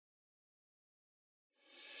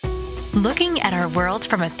Looking at our world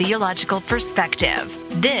from a theological perspective.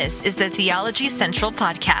 This is the Theology Central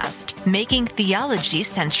Podcast, making theology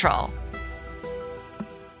central.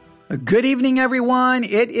 Good evening, everyone.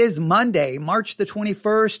 It is Monday, March the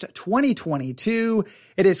 21st, 2022.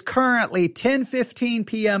 It is currently 10:15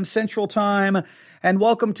 p.m. Central Time, and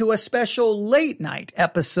welcome to a special late night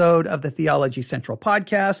episode of the Theology Central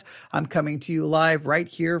Podcast. I'm coming to you live right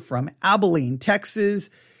here from Abilene, Texas.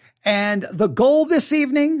 And the goal this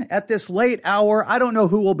evening at this late hour, I don't know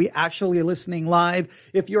who will be actually listening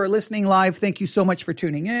live. If you're listening live, thank you so much for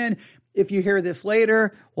tuning in. If you hear this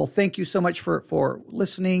later, well, thank you so much for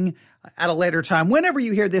listening at a later time. Whenever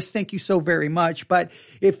you hear this, thank you so very much. But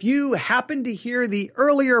if you happen to hear the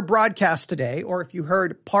earlier broadcast today, or if you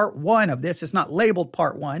heard part one of this, it's not labeled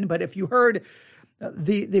part one, but if you heard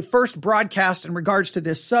the first broadcast in regards to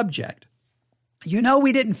this subject, you know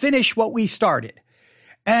we didn't finish what we started.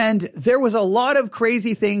 And there was a lot of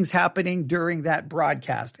crazy things happening during that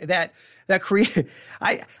broadcast that created,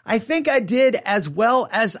 I think I did as well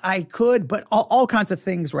as I could, but all kinds of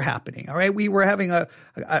things were happening. All right. We were having a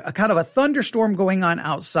kind of a thunderstorm going on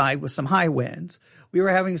outside with some high winds. We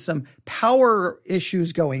were having some power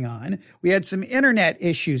issues going on. We had some internet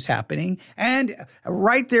issues happening. And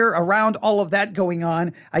right there around all of that going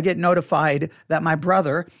on, I get notified that my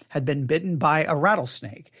brother had been bitten by a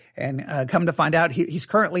rattlesnake. And come to find out, he's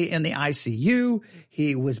currently in the ICU.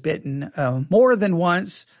 He was bitten more than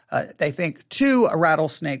once. They think two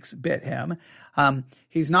rattlesnakes bit him.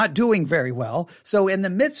 He's not doing very well. So in the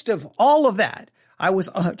midst of all of that, I was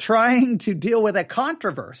trying to deal with a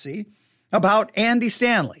controversy about Andy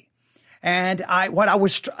Stanley. And what I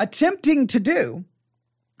was attempting to do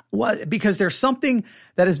was, because there's something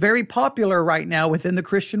that is very popular right now within the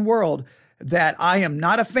Christian world that I am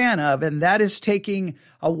not a fan of, and that is taking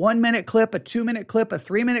a 1-minute clip, a 2-minute clip, a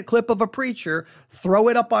 3-minute clip of a preacher, throw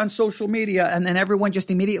it up on social media, and then everyone just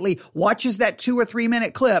immediately watches that 2 or 3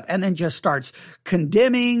 minute clip and then just starts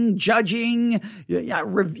condemning, judging,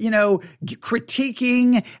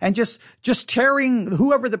 critiquing, and just tearing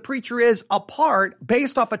whoever the preacher is apart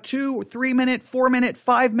based off a 2, 3 minute, 4 minute,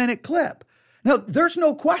 5-minute clip. Now, there's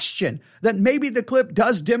no question that maybe the clip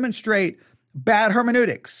does demonstrate bad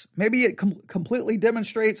hermeneutics. Maybe it completely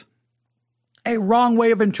demonstrates a wrong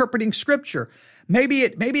way of interpreting scripture. Maybe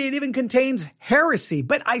it even contains heresy,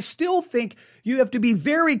 but I still think you have to be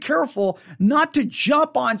very careful not to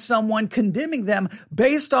jump on someone condemning them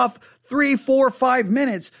based off 3, 4, 5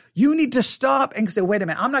 minutes. You need to stop and say, wait a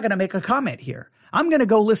minute, I'm not going to make a comment here. I'm going to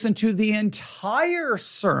go listen to the entire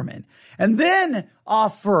sermon and then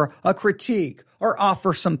offer a critique or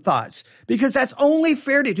offer some thoughts, because that's only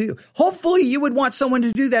fair to do. Hopefully you would want someone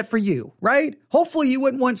to do that for you, right? Hopefully you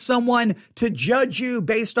wouldn't want someone to judge you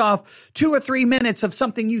based off 2 or 3 minutes of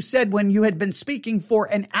something you said when you had been speaking for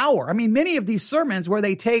an hour. I mean, many of these sermons where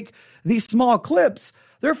they take these small clips,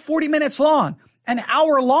 they're 40 minutes long, an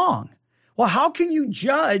hour long. Well, how can you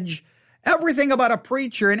judge everything about a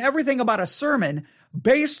preacher and everything about a sermon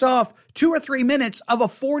based off 2 or 3 minutes of a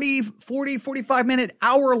 45 minute,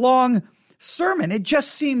 hour long sermon? It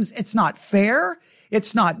just seems it's not fair.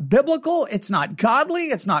 It's not biblical. It's not godly.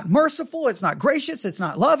 It's not merciful. It's not gracious. It's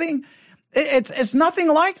not loving. It's nothing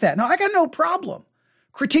like that. Now, I got no problem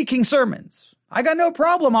critiquing sermons. I got no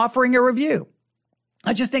problem offering a review.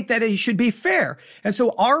 I just think that it should be fair. And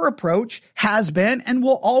so our approach has been and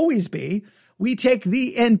will always be, we take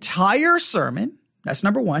the entire sermon. That's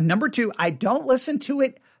number one. Number two, I don't listen to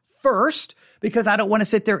it first because I don't want to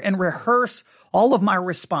sit there and rehearse all of my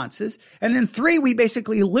responses. And then 3, we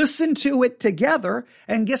basically listen to it together.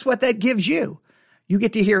 And guess what that gives you? You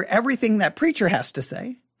get to hear everything that preacher has to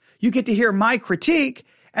say. You get to hear my critique.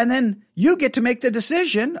 And then you get to make the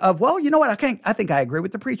decision of, well, you know what? I think I agree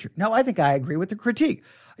with the preacher. No, I think I agree with the critique.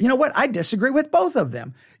 You know what? I disagree with both of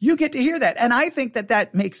them. You get to hear that. And I think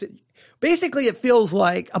that makes it, basically it feels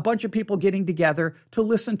like a bunch of people getting together to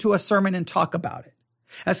listen to a sermon and talk about it,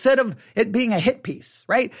 instead of it being a hit piece,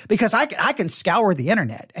 right? Because I can scour the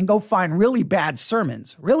internet and go find really bad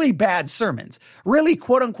sermons, really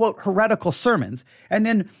quote unquote heretical sermons, and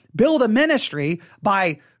then build a ministry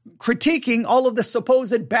by critiquing all of the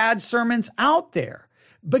supposed bad sermons out there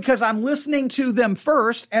because I'm listening to them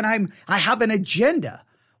first and I have an agenda.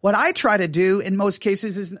 What I try to do in most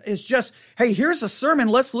cases is just, hey, here's a sermon.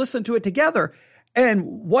 Let's listen to it together. And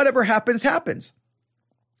whatever happens, happens.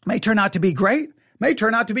 May turn out to be great. May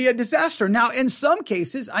turn out to be a disaster. Now, in some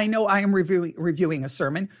cases, I know I am reviewing a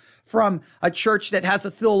sermon from a church that has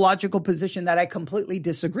a theological position that I completely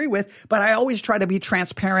disagree with, but I always try to be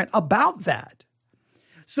transparent about that.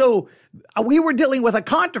 So we were dealing with a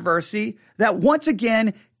controversy that once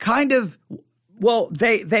again kind of Well,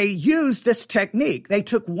 they used this technique. They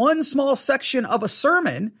took one small section of a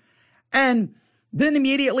sermon and then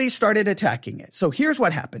immediately started attacking it. So here's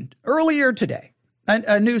what happened. Earlier today,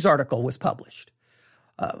 a news article was published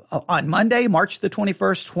on Monday, March the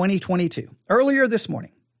 21st, 2022. Earlier this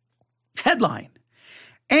morning, headline,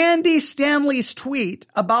 Andy Stanley's tweet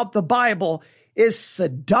about the Bible is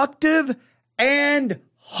seductive and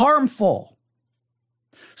harmful.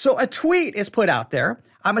 So a tweet is put out there,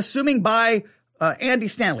 I'm assuming by Andy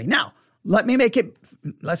Stanley. Now,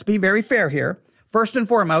 let's be very fair here. First and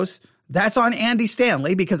foremost, that's on Andy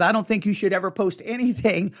Stanley, because I don't think you should ever post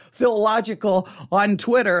anything theological on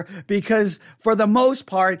Twitter, because for the most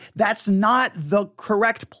part, that's not the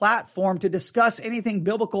correct platform to discuss anything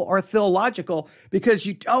biblical or theological, because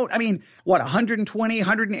you don't, 120,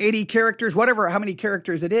 180 characters, whatever, how many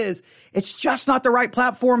characters it is, it's just not the right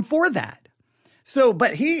platform for that. So,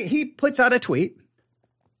 but he puts out a tweet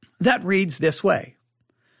that reads this way: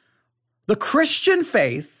 the Christian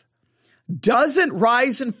faith doesn't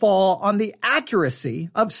rise and fall on the accuracy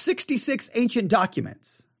of 66 ancient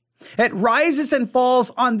documents. It rises and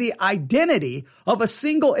falls on the identity of a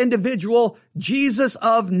single individual, Jesus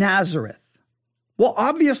of Nazareth. Well,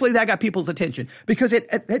 obviously that got people's attention, because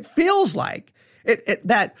it feels like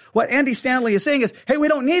that what Andy Stanley is saying is, hey, we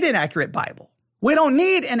don't need an accurate Bible. We don't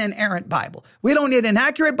need an inerrant Bible. We don't need an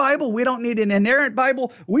accurate Bible. We don't need an inerrant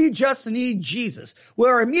Bible. We just need Jesus.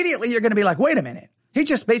 Where immediately you're going to be like, wait a minute. He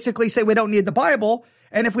just basically said we don't need the Bible.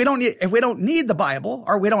 And if we don't need the Bible,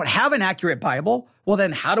 or we don't have an accurate Bible, well,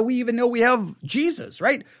 then how do we even know we have Jesus,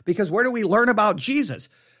 right? Because where do we learn about Jesus?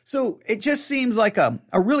 So it just seems like a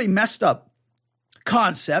really messed up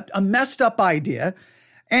concept, a messed up idea.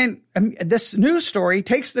 And this news story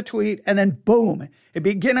takes the tweet and then boom, it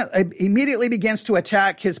immediately begins to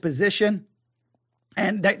attack his position.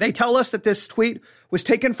 And they tell us that this tweet was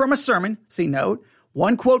taken from a sermon. See note,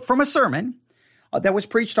 one quote from a sermon that was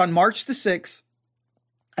preached on March the 6th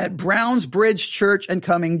at Browns Bridge Church in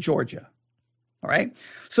Cumming, Georgia. All right.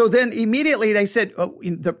 So then immediately they said,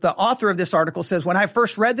 the author of this article says, when I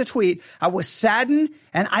first read the tweet, I was saddened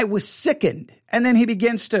and I was sickened. And then he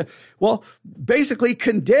begins to, basically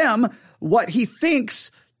condemn what he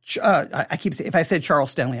thinks. I keep saying, if I said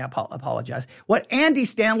Charles Stanley, I apologize. What Andy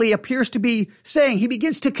Stanley appears to be saying, he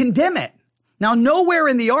begins to condemn it. Now, nowhere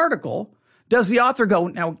in the article does the author go,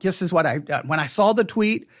 now, this is what when I saw the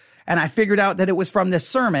tweet and I figured out that it was from this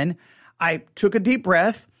sermon, I took a deep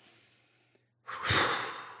breath.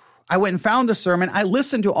 I went and found the sermon. I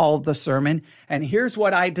listened to all of the sermon, and here's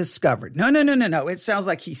what I discovered. No. It sounds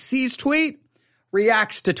like he sees tweet,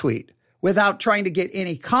 reacts to tweet without trying to get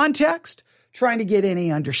any context, trying to get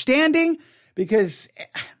any understanding, because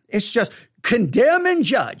it's just condemn and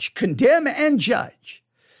judge.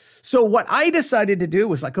 So what I decided to do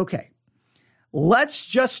was like, okay, let's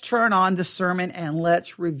just turn on the sermon and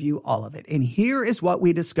let's review all of it. And here is what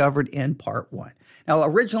we discovered in part 1. Now,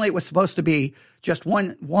 originally it was supposed to be just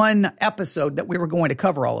one episode that we were going to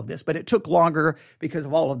cover all of this, but it took longer because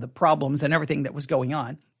of all of the problems and everything that was going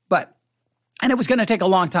on. And it was going to take a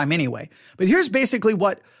long time anyway. But here's basically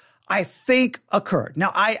what I think occurred.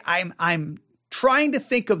 Now, I'm trying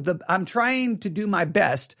to do my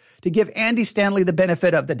best to give Andy Stanley the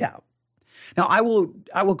benefit of the doubt. Now, I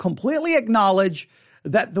will completely acknowledge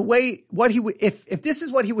that if this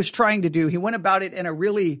is what he was trying to do, he went about it in a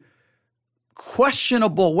really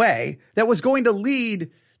questionable way that was going to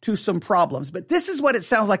lead to some problems. But this is what it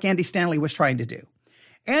sounds like Andy Stanley was trying to do.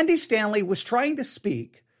 Andy Stanley was trying to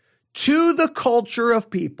speak to the culture of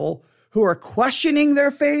people who are questioning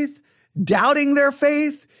their faith, doubting their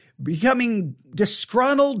faith, becoming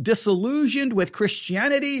disgruntled, disillusioned with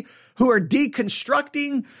Christianity, who are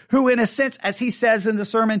deconstructing, who in a sense, as he says in the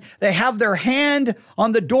sermon, they have their hand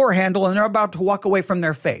on the door handle and they're about to walk away from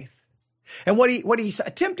their faith. And what he's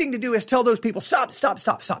attempting to do is tell those people, stop.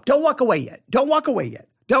 Don't walk away yet. Don't walk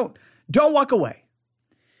away.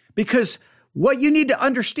 Because what you need to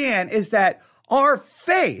understand is that our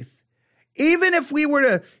faith, even if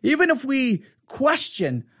we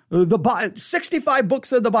question the 65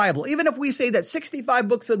 books of the Bible, even if we say that 65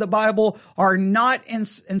 books of the Bible are not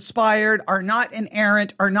inspired, are not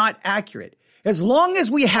inerrant, are not accurate, as long as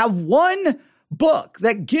we have one book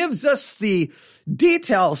that gives us the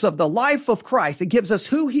details of the life of Christ, it gives us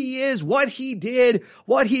who he is, what he did,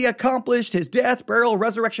 what he accomplished, his death, burial,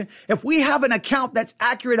 resurrection. If we have an account that's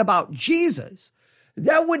accurate about Jesus,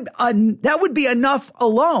 that would be enough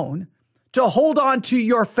alone to hold on to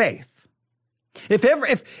your faith.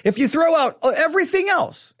 If you throw out everything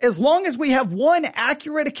else, as long as we have one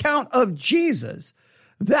accurate account of Jesus,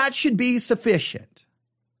 that should be sufficient.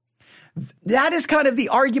 That is kind of the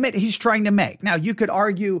argument he's trying to make. Now, you could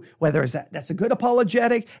argue whether that's a good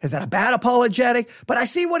apologetic, is that a bad apologetic, but I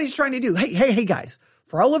see what he's trying to do. Hey, guys,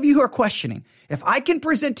 for all of you who are questioning, if I can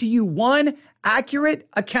present to you one accurate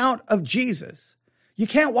account of Jesus, you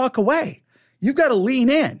can't walk away. You've got to lean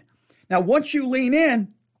in. Now, once you lean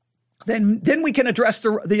in, then we can address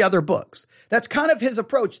the other books. That's kind of his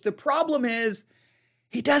approach. The problem is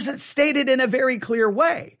he doesn't state it in a very clear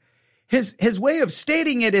way. His way of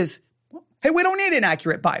stating it is, hey, we don't need an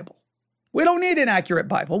accurate Bible. We don't need an accurate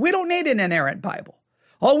Bible. We don't need an inerrant Bible.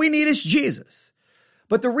 All we need is Jesus.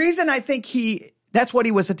 But the reason I think that's what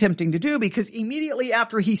he was attempting to do, because immediately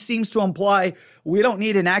after he seems to imply we don't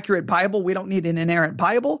need an accurate Bible, we don't need an inerrant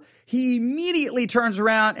Bible, he immediately turns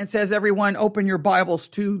around and says, everyone, open your Bibles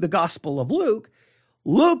to the Gospel of Luke.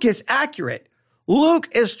 Luke is accurate. Luke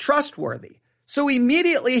is trustworthy. So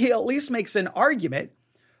immediately he at least makes an argument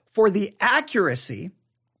for the accuracy,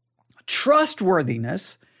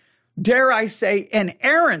 trustworthiness, dare I say,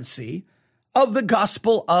 inerrancy of the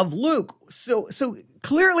Gospel of Luke. So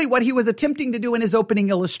clearly what he was attempting to do in his opening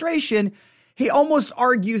illustration, he almost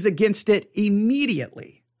argues against it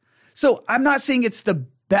immediately. So I'm not saying it's the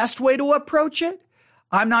best way to approach it.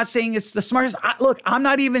 I'm not saying it's the smartest. Look, I'm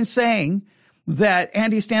not even saying that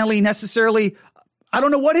Andy Stanley necessarily, I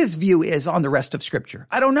don't know what his view is on the rest of Scripture.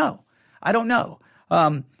 I don't know.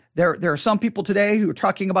 There are some people today who are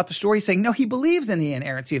talking about the story saying, no, he believes in the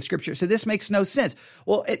inerrancy of Scripture, so this makes no sense.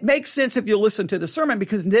 Well, it makes sense if you listen to the sermon,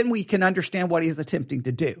 because then we can understand what he's attempting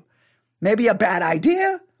to do. Maybe a bad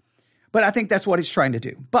idea, but I think that's what he's trying to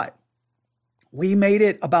do. But we made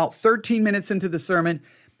it about 13 minutes into the sermon,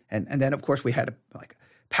 and then, of course, we had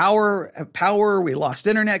power, we lost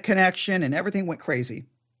internet connection, and everything went crazy.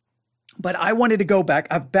 But I wanted to go back.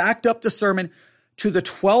 I've backed up the sermon to the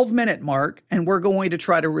 12-minute mark, and we're going to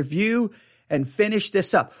try to review and finish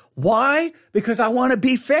this up. Why? Because I want to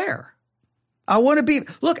be fair.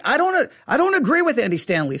 Look, I don't agree with Andy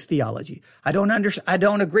Stanley's theology. I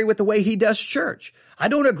don't agree with the way he does church. I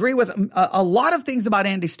don't agree with a lot of things about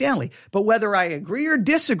Andy Stanley, but whether I agree or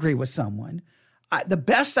disagree with someone, the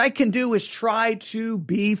best I can do is try to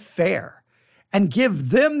be fair and give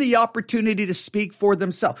them the opportunity to speak for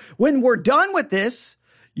themselves. When we're done with this,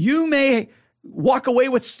 you may walk away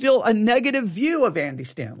with still a negative view of Andy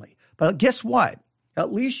Stanley. But guess what?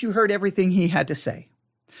 At least you heard everything he had to say.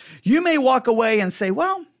 You may walk away and say,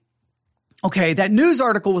 well, okay, that news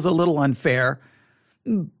article was a little unfair,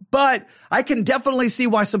 but I can definitely see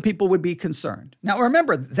why some people would be concerned. Now,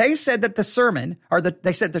 remember, they said that the sermon,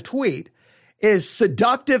 they said the tweet is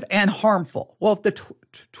seductive and harmful. Well, if the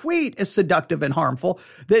tweet is seductive and harmful,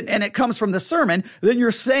 and it comes from the sermon, then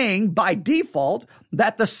you're saying by default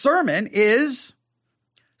that the sermon is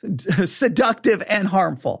seductive and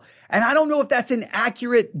harmful. And I don't know if that's an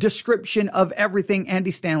accurate description of everything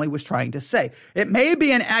Andy Stanley was trying to say. It may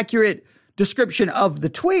be an accurate description of the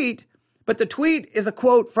tweet, but the tweet is a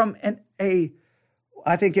quote from I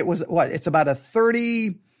think it was, it's about a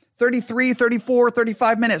 33, 34,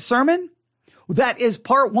 35-minute sermon. That is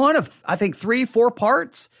part one of, I think, 3-4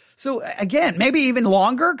 parts. So again, maybe even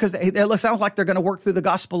longer, because it sounds like they're going to work through the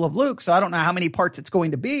Gospel of Luke. So I don't know how many parts it's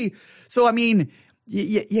going to be. So, I mean,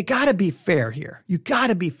 you got to be fair here. You got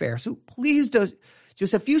to be fair. So please just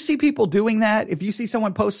if you see people doing that, if you see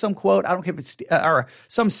someone post some quote, I don't care if it's or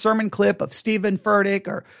some sermon clip of Stephen Furtick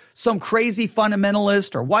or some crazy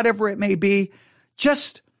fundamentalist or whatever it may be,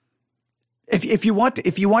 just if you want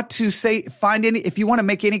to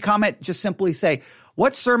make any comment, just simply say,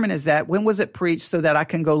 what sermon is that? When was it preached? So that I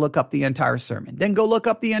can go look up the entire sermon. Then go look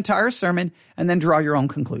up the entire sermon and then draw your own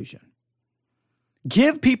conclusion.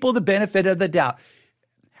 Give people the benefit of the doubt.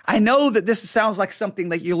 I know that this sounds like something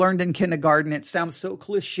that you learned in kindergarten. It sounds so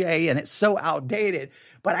cliche and it's so outdated,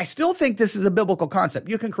 but I still think this is a biblical concept.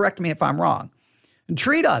 You can correct me if I'm wrong. And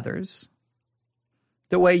treat others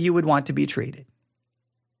the way you would want to be treated.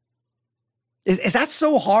 Is that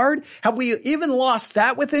so hard? Have we even lost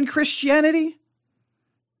that within Christianity?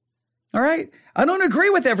 All right. I don't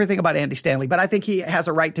agree with everything about Andy Stanley, but I think he has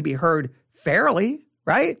a right to be heard fairly,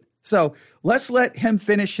 right? So let's let him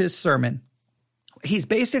finish his sermon. He's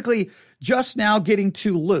basically just now getting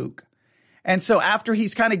to Luke. And so after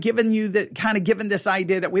he's kind of given this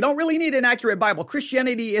idea that we don't really need an accurate Bible,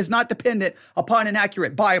 Christianity is not dependent upon an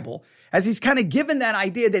accurate Bible. As he's kind of given that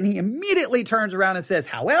idea, then he immediately turns around and says,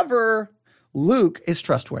 however, Luke is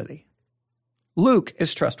trustworthy. Luke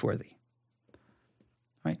is trustworthy.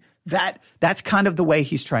 Right? That's kind of the way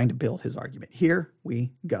he's trying to build his argument. Here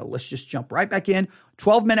we go. Let's just jump right back in.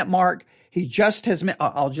 12-minute mark. He just has,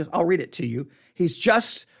 I'll read it to you. He's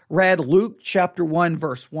just read Luke chapter 1,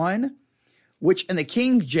 verse 1. which in the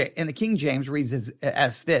King James reads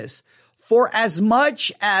as this: for as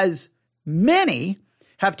much as many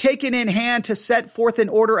have taken in hand to set forth in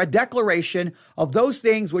order a declaration of those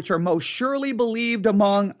things which are most surely believed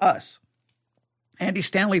among us. Andy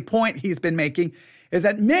Stanley point he's been making is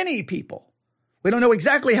that many people, we don't know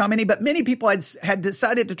exactly how many, but many people had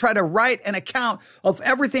decided to try to write an account of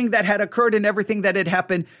everything that had occurred and everything that had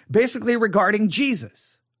happened, basically regarding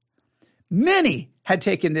Jesus. Many had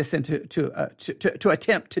taken this to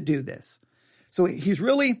attempt to do this. So he's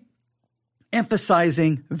really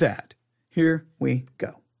emphasizing that. Here we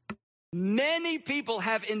go. Many people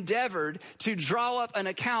have endeavored to draw up an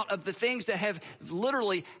account of the things that have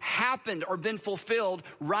literally happened or been fulfilled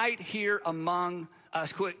right here among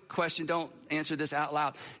us. Quick question, don't answer this out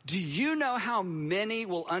loud. Do you know how many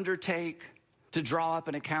will undertake to draw up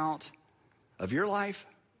an account of your life?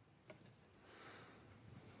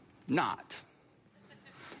 Not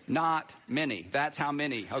many. That's how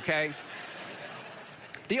many, okay?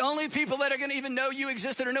 The only people that are going to even know you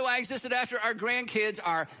existed or know I existed after our grandkids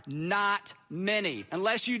are not many,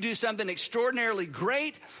 unless you do something extraordinarily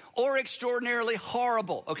great or extraordinarily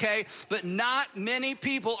horrible, okay? But not many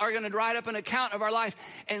people are going to write up an account of our life.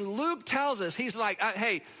 And Luke tells us, he's like,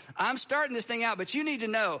 hey, I'm starting this thing out, but you need to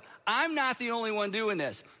know, I'm not the only one doing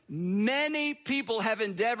this. Many people have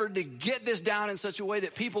endeavored to get this down in such a way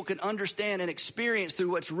that people can understand and experience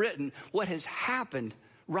through what's written what has happened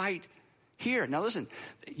right here. Now listen,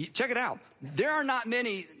 check it out. There are not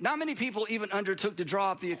many people even undertook to draw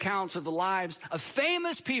up the accounts of the lives of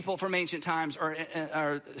famous people from ancient times, or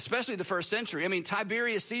especially the first century. I mean,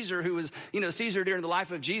 Tiberius Caesar, who was, Caesar during the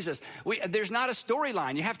life of Jesus. There's not a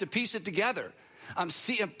storyline. You have to piece it together.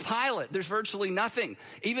 Pilate, there's virtually nothing.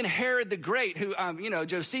 Even Herod the Great, who,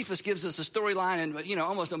 Josephus gives us a storyline and,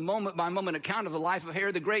 almost a moment by moment account of the life of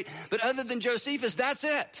Herod the Great. But other than Josephus, that's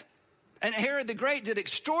it. And Herod the Great did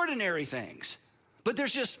extraordinary things, but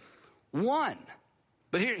there's just one.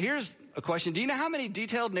 But here's a question. Do you know how many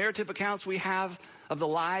detailed narrative accounts we have of the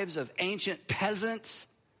lives of ancient peasants,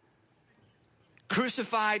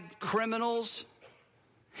 crucified criminals,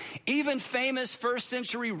 even famous first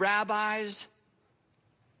century rabbis?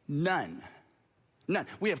 None.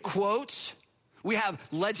 We have quotes. We have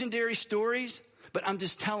legendary stories. But I'm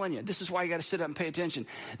just telling you, this is why you got to sit up and pay attention.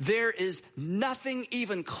 There is nothing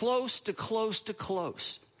even close to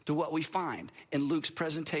what we find in Luke's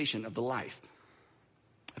presentation of the life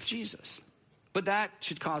of Jesus. But that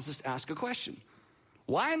should cause us to ask a question.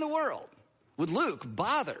 Why in the world would Luke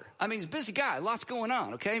bother? I mean, he's a busy guy, lots going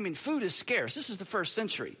on, okay? I mean, food is scarce. This is the first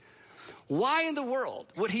century. Why in the world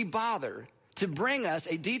would he bother to bring us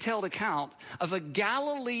a detailed account of a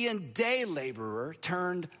Galilean day laborer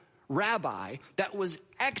turned rabbi that was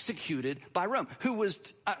executed by Rome, who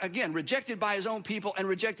was, again, rejected by his own people and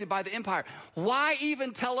rejected by the empire? Why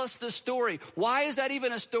even tell us the story? Why is that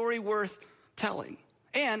even a story worth telling?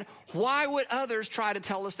 And why would others try to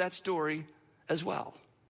tell us that story as well?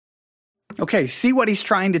 Okay, see what he's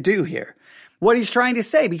trying to do here. What he's trying to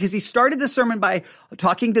say, because he started the sermon by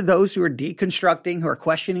talking to those who are deconstructing, who are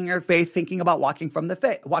questioning their faith, thinking about walking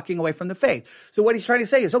away from the faith. So what he's trying to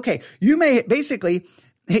say is, okay, you may basically,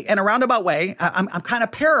 in a roundabout way, I'm kind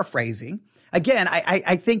of paraphrasing. Again,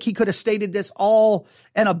 I think he could have stated this all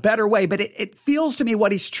in a better way, but it feels to me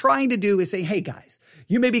what he's trying to do is say, hey guys,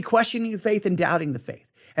 you may be questioning the faith and doubting the faith.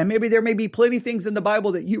 And maybe there may be plenty of things in the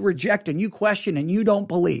Bible that you reject and you question and you don't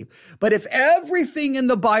believe. But if everything in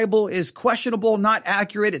the Bible is questionable, not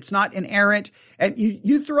accurate, it's not inerrant, and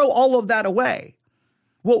you throw all of that away,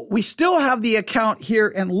 well, we still have the account here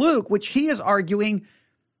in Luke, which he is arguing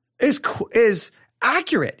is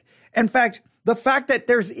accurate. In fact, the fact that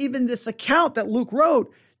there's even this account that Luke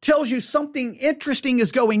wrote tells you something interesting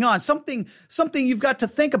is going on, something you've got to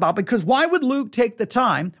think about, because why would Luke take the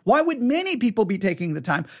time? Why would many people be taking the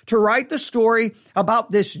time to write the story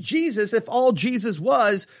about this Jesus if all Jesus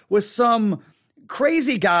was some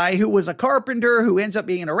crazy guy who was a carpenter, who ends up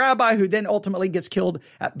being a rabbi, who then ultimately gets killed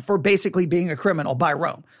for basically being a criminal by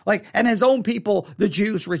Rome? And his own people, the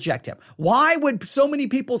Jews, reject him. Why would so many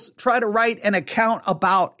people try to write an account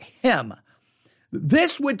about him?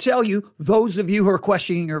 This would tell you, those of you who are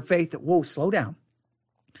questioning your faith, that, whoa, slow down.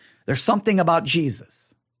 There's something about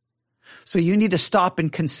Jesus. So you need to stop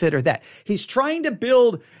and consider that. He's trying to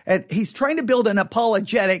build an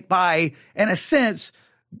apologetic by, in a sense,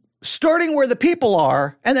 starting where the people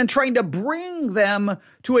are and then trying to bring them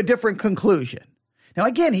to a different conclusion. Now,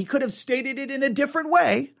 again, he could have stated it in a different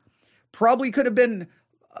way, probably could have been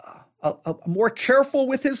more careful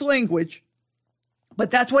with his language, but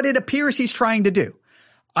that's what it appears he's trying to do.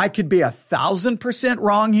 I could be 1,000%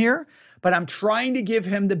 wrong here, but I'm trying to give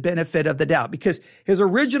him the benefit of the doubt because his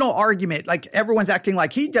original argument, like everyone's acting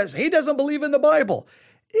like he doesn't believe in the Bible.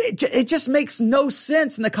 It just makes no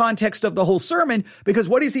sense in the context of the whole sermon because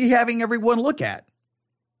what is he having everyone look at?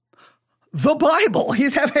 The Bible.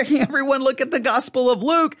 He's having everyone look at the Gospel of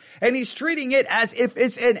Luke and he's treating it as if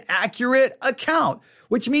it's an accurate account,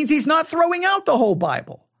 which means he's not throwing out the whole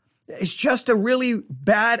Bible. It's just a really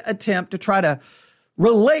bad attempt to try to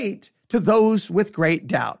relate to those with great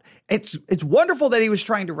doubt. It's wonderful that he was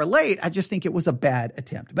trying to relate. I just think it was a bad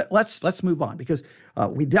attempt. But let's move on because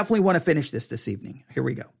we definitely want to finish this evening. Here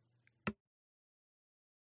we go.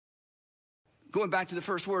 Going back to the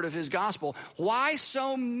first word of his gospel, why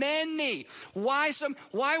so many? Why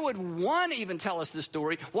would one even tell us this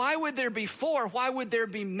story? Why would there be four? Why would there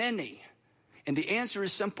be many? And the answer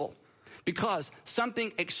is simple. Because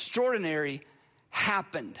something extraordinary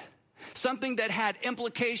happened. Something that had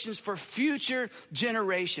implications for future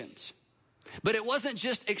generations. But it wasn't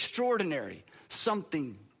just extraordinary.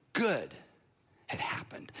 Something good had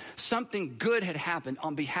happened. Something good had happened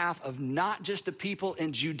on behalf of not just the people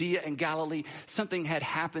in Judea and Galilee. Something had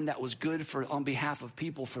happened that was good on behalf of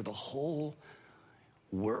people for the whole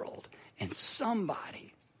world. And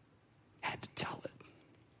somebody had to tell it.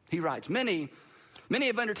 He writes, Many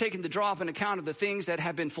have undertaken to draw up an account of the things that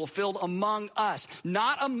have been fulfilled among us,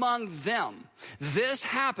 not among them. This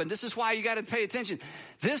happened. This is why you got to pay attention.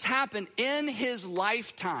 This happened in his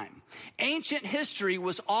lifetime. Ancient history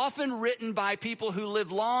was often written by people who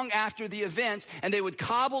lived long after the events, and they would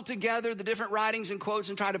cobble together the different writings and quotes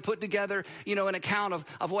and try to put together, an account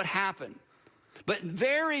of what happened. But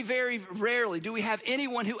very, very rarely do we have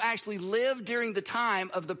anyone who actually lived during the time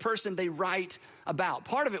of the person they write about.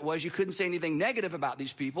 Part of it was you couldn't say anything negative about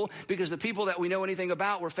these people because the people that we know anything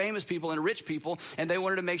about were famous people and rich people, and they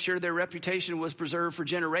wanted to make sure their reputation was preserved for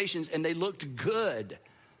generations and they looked good.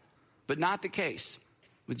 But not the case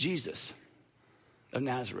with Jesus of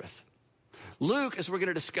Nazareth. Luke, as we're going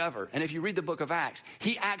to discover, and if you read the book of Acts,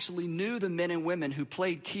 he actually knew the men and women who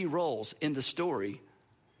played key roles in the story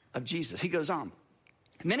of Jesus. He goes on.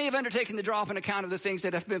 Many have undertaken to draw up an account of the things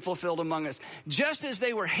that have been fulfilled among us, just as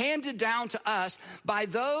they were handed down to us by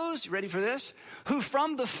those, ready for this, who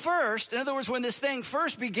from the first, in other words, when this thing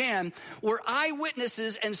first began, were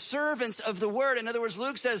eyewitnesses and servants of the word. In other words,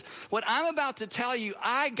 Luke says, what I'm about to tell you,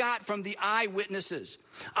 I got from the eyewitnesses.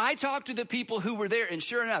 I talked to the people who were there, and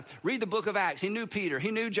sure enough, read the book of Acts. He knew Peter,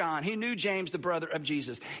 he knew John, he knew James, the brother of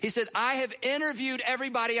Jesus. He said, I have interviewed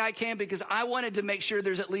everybody I can because I wanted to make sure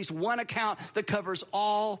there's at least one account that covers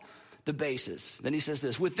all the bases. Then he says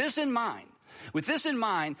this, with this in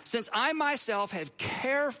mind, since I myself have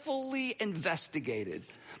carefully investigated,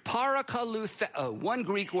 parakalutheo, one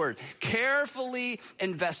Greek word, carefully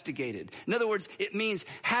investigated. In other words, it means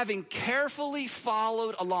having carefully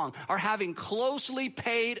followed along or having closely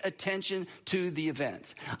paid attention to the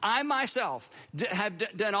events. I myself have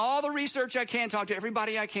done all the research I can, talked to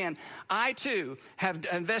everybody I can. I too have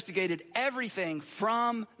investigated everything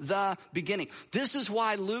from the beginning. This is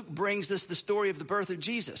why Luke brings us the story of the birth of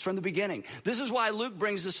Jesus from the beginning. This is why Luke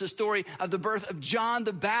brings us the story of the birth of John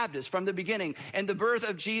the Baptist from the beginning and the birth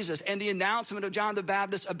of Jesus and the announcement of John the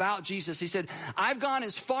Baptist about Jesus. He said, I've gone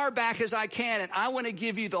as far back as I can and I want to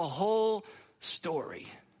give you the whole story.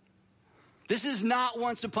 This is not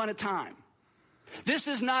once upon a time. This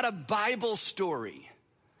is not a Bible story.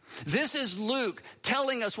 This is Luke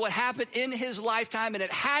telling us what happened in his lifetime, and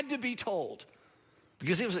it had to be told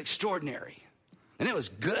because it was extraordinary and it was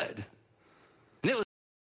good.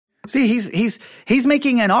 See, he's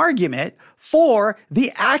making an argument for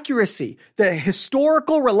the accuracy, the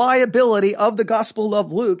historical reliability of the Gospel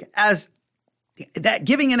of Luke as that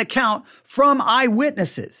giving an account from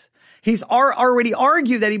eyewitnesses. He's already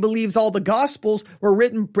argued that he believes all the Gospels were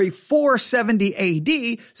written before 70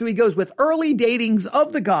 AD. So he goes with early datings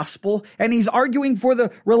of the Gospel, and he's arguing for the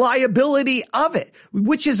reliability of it,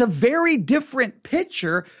 which is a very different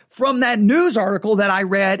picture from that news article that I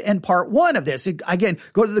read in part one of this. Again,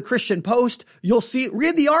 go to the Christian Post. You'll see,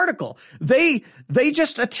 read the article. They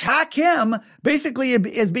just attack him basically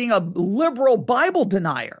as being a liberal Bible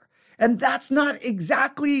denier. And that's not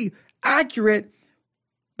exactly accurate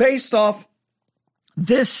based off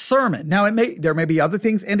this sermon. Now, there may be other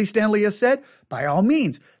things Andy Stanley has said. By all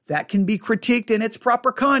means, that can be critiqued in its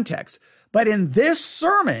proper context. But in this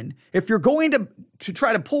sermon, if you're going to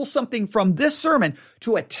try to pull something from this sermon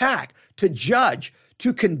to attack, to judge,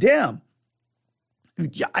 to condemn,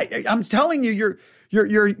 I'm telling you,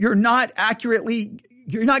 you're not accurately.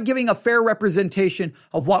 You're not giving a fair representation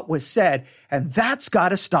of what was said. And that's got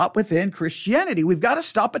to stop within Christianity. We've got to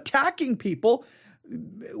stop attacking people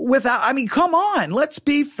come on, let's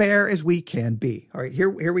be fair as we can be. All right, here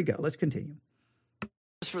we go. Let's continue. It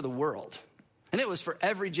was for the world, and it was for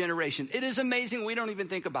every generation. It is amazing. We don't even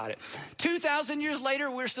think about it. 2,000 years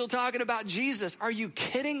later, we're still talking about Jesus. Are you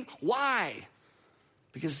kidding? Why?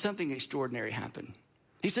 Because something extraordinary happened.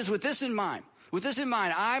 He says, with this in mind,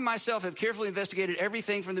 I myself have carefully investigated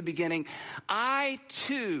everything from the beginning. I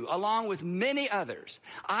too, along with many others,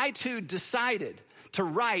 decided to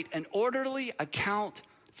write an orderly account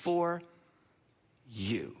for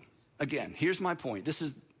you. Again, here's my point. This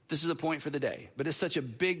is a point for the day, but it's such a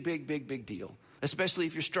big deal, especially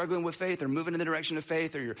if you're struggling with faith or moving in the direction of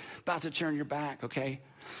faith or you're about to turn your back, okay?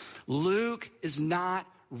 Luke is not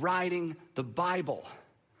writing the Bible.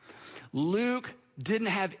 Luke didn't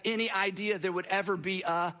have any idea there would ever be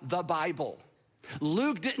the Bible.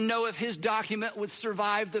 Luke didn't know if his document would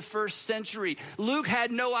survive the first century. Luke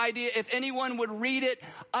had no idea if anyone would read it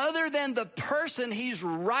other than the person he's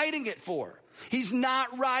writing it for. He's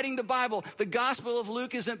not writing the Bible. The Gospel of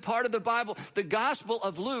Luke isn't part of the Bible. The Gospel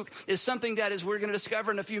of Luke is something that, as we're going to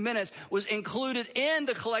discover in a few minutes, was included in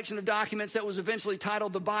the collection of documents that was eventually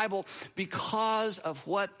titled the Bible because of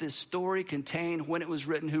what this story contained, when it was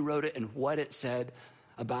written, who wrote it, and what it said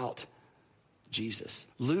about Jesus.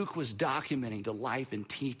 Luke was documenting the life and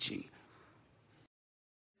teaching.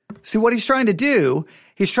 See, what he's trying to do,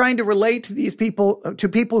 he's trying to relate to these people, to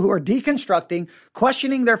people who are deconstructing,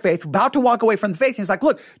 questioning their faith, about to walk away from the faith. And he's like,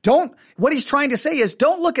 look, what he's trying to say is,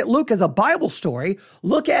 don't look at Luke as a Bible story.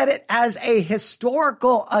 Look at it as a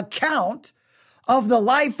historical account of the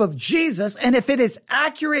life of Jesus. And if it is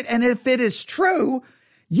accurate and if it is true,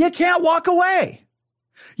 you can't walk away.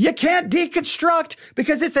 You can't deconstruct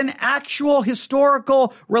because it's an actual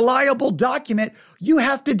historical, reliable document. You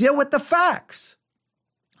have to deal with the facts.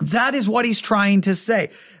 That is what he's trying to say.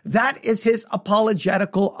 That is his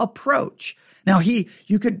apologetical approach. Now,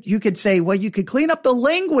 you could say, well, you could clean up the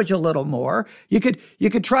language a little more. You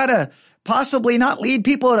could try to possibly not lead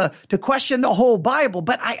people to question the whole Bible.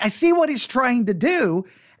 But I see what he's trying to do.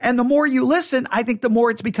 And the more you listen, I think the more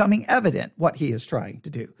it's becoming evident what he is trying to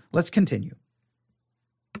do. Let's continue.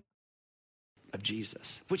 Of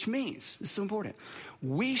Jesus, which means, this is so important,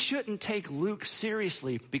 we shouldn't take Luke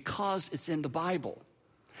seriously because it's in the Bible.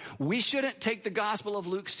 We shouldn't take the Gospel of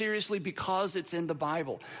Luke seriously because it's in the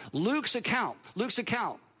Bible. Luke's account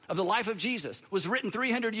of the life of Jesus was written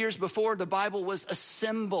 300 years before the Bible was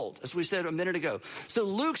assembled, as we said a minute ago. So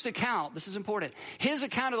Luke's account, this is important, his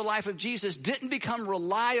account of the life of Jesus didn't become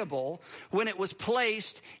reliable when it was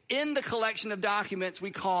placed in the collection of documents we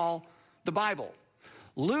call the Bible.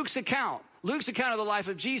 Luke's account of the life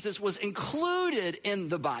of Jesus was included in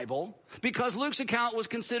the Bible because Luke's account was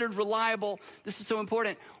considered reliable. This is so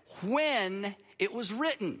important. When it was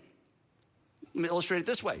written. Let me illustrate it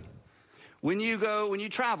this way. When you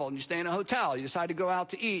travel and you stay in a hotel, you decide to go out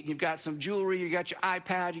to eat, and you've got some jewelry, you got your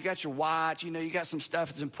iPad, you got your watch, you got some stuff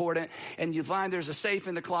that's important, and you find there's a safe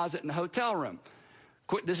in the closet in the hotel room.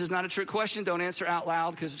 This is not a trick question. Don't answer out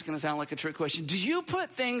loud because it's going to sound like a trick question. Do you put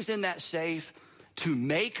things in that safe to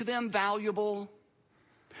make them valuable?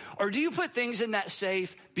 Or do you put things in that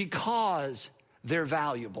safe because they're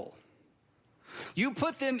valuable? You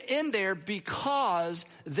put them in there because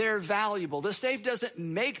they're valuable. The safe doesn't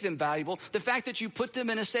make them valuable. The fact that you put them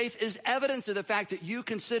in a safe is evidence of the fact that you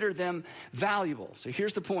consider them valuable. So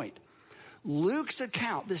here's the point. Luke's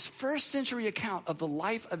account, this first century account of the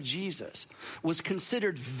life of Jesus, was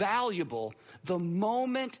considered valuable the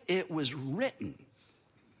moment it was written.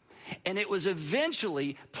 And it was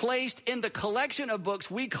eventually placed in the collection of books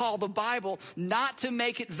we call the Bible, not to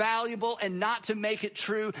make it valuable and not to make it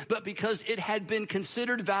true, but because it had been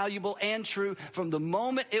considered valuable and true from the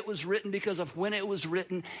moment it was written, because of when it was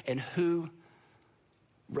written and who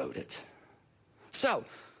wrote it. So,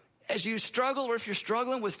 as you struggle, or if you're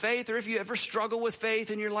struggling with faith, or if you ever struggle with faith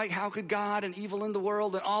and you're like, how could God and evil in the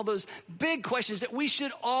world and all those big questions that we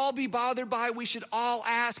should all be bothered by, we should all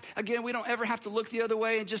ask. Again, we don't ever have to look the other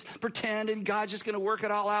way and just pretend and God's just going to work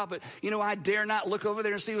it all out. But, I dare not look over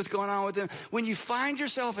there and see what's going on with them. When you find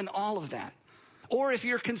yourself in all of that, or if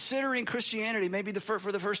you're considering Christianity, maybe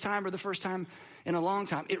for the first time or the first time in a long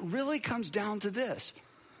time, it really comes down to this.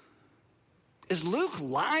 Is Luke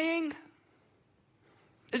lying?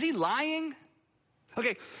 Is he lying?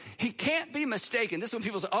 Okay, he can't be mistaken. This is when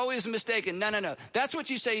people say, oh, he's mistaken. No. That's what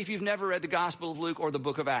you say if you've never read the Gospel of Luke or the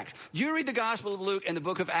book of Acts. You read the Gospel of Luke and the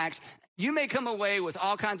book of Acts, you may come away with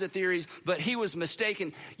all kinds of theories, but he was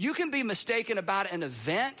mistaken. You can be mistaken about an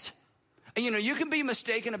event. You can be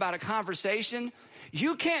mistaken about a conversation.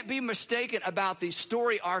 You can't be mistaken about the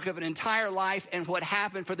story arc of an entire life and what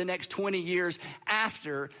happened for the next 20 years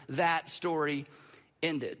after that story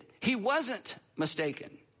ended. He wasn't mistaken.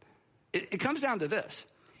 It comes down to this.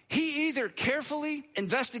 He either carefully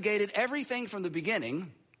investigated everything from the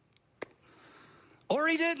beginning, or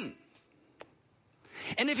he didn't.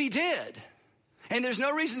 And if he did, and there's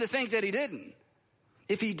no reason to think that he didn't,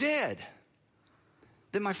 if he did,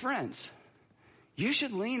 then my friends, you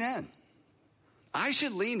should lean in. I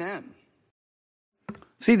should lean in.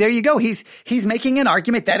 See, there you go. He's making an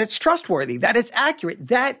argument that it's trustworthy, that it's accurate,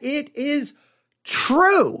 that it is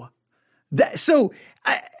true. So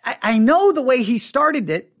I know the way he started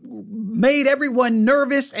it made everyone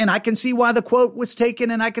nervous, and I can see why the quote was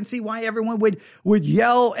taken, and I can see why everyone would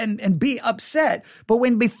yell and be upset. But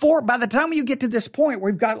by the time you get to this point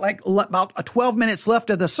where we've got like about 12 minutes left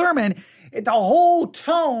of the sermon, the whole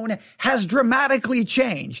tone has dramatically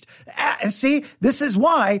changed. See, this is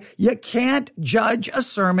why you can't judge a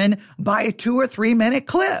sermon by a 2 or 3 minute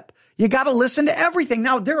clip. You got to listen to everything.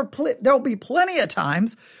 Now, there'll be plenty of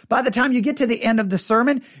times by the time you get to the end of the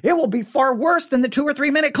sermon, it will be far worse than the 2 or 3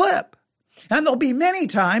 minute clip. And there'll be many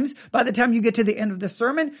times by the time you get to the end of the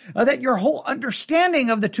sermon that your whole understanding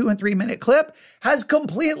of the 2 and 3 minute clip has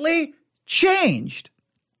completely changed.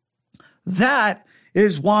 That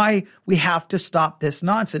is why we have to stop this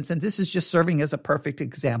nonsense. And this is just serving as a perfect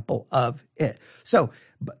example of it. So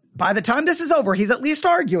by the time this is over, he's at least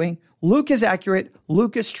arguing Luke is accurate,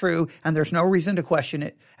 Luke is true, and there's no reason to question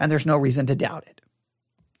it, and there's no reason to doubt it.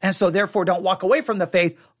 And so therefore, don't walk away from the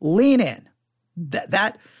faith, lean in.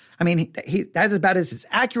 That is about as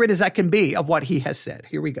accurate as that can be of what he has said.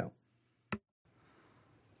 Here we go.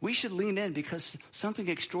 We should lean in because something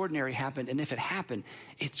extraordinary happened, and if it happened,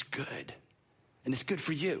 it's good. And it's good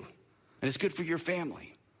for you, and it's good for your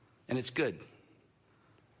family, and it's good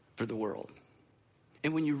for the world.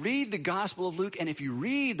 And when you read the Gospel of Luke, and if you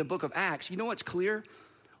read the book of Acts, you know what's clear?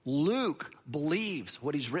 Luke believes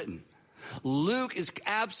what he's written. Luke is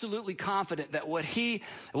absolutely confident that what he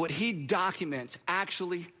documents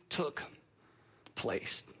actually took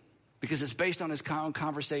place because it's based on his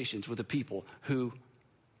conversations with the people who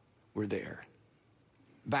were there.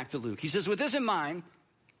 Back to Luke. He says, with this in mind,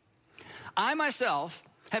 I myself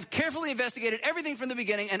have carefully investigated everything from the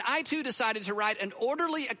beginning, and I too decided to write an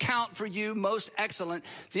orderly account for you, most excellent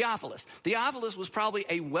Theophilus. Theophilus was probably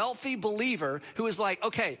a wealthy believer who was like,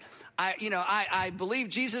 okay, I believe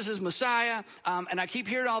Jesus is Messiah, and I keep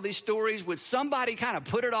hearing all these stories. Would somebody kind of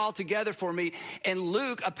put it all together for me? And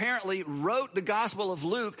Luke apparently wrote the Gospel of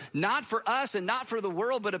Luke, not for us and not for the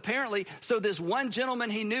world, but apparently so this one gentleman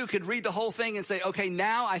he knew could read the whole thing and say, okay,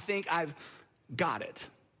 now I think I've got it.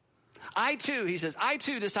 I too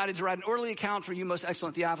decided to write an orderly account for you, most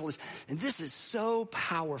excellent Theophilus. And this is so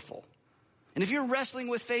powerful. And if you're wrestling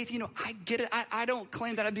with faith, I get it. I don't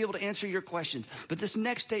claim that I'd be able to answer your questions. But this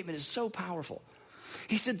next statement is so powerful.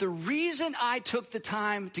 He said, the reason I took the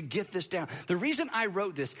time to get this down, the reason I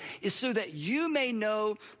wrote this is so that you may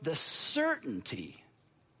know the certainty.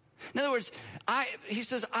 In other words, he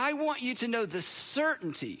says, I want you to know the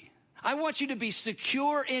certainty. I want you to be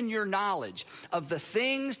secure in your knowledge of the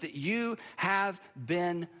things that you have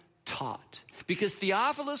been taught. Because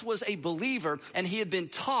Theophilus was a believer and he had been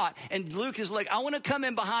taught. And Luke is like, I want to come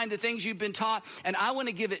in behind the things you've been taught and I want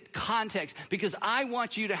to give it context because I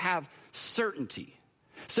want you to have certainty.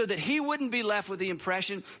 So that he wouldn't be left with the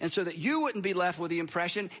impression, and so that you wouldn't be left with the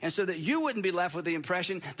impression, and so that you wouldn't be left with the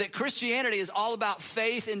impression that Christianity is all about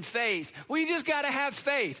faith and faith. We just got to have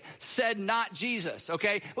faith, said not Jesus,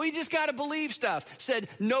 okay? We just got to believe stuff, said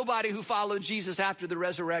nobody who followed Jesus after the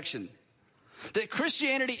resurrection. That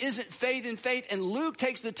Christianity isn't faith in faith, and Luke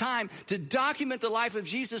takes the time to document the life of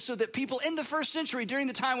Jesus so that people in the first century, during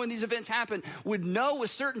the time when these events happened, would know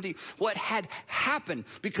with certainty what had happened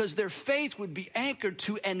because their faith would be anchored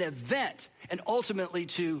to an event and ultimately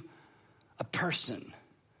to a person.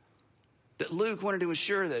 That Luke wanted to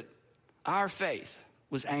ensure that our faith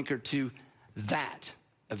was anchored to that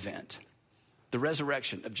event, the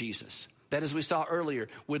resurrection of Jesus. That, as we saw earlier,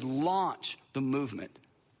 would launch the movement,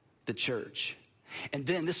 the church. And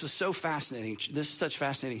then this was so fascinating. This is such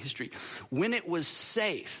fascinating history. When it was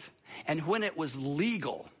safe and when it was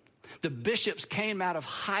legal, the bishops came out of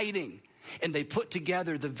hiding and they put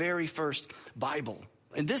together the very first Bible.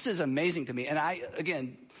 And this is amazing to me. And I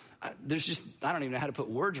don't even know how to put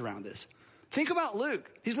words around this. Think about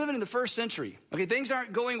Luke. He's living in the first century. Okay, things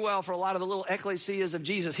aren't going well for a lot of the little ecclesias of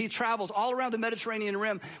Jesus. He travels all around the Mediterranean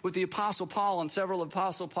rim with the Apostle Paul on several of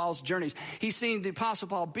Apostle Paul's journeys. He's seen the Apostle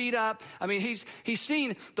Paul beat up. I mean, he's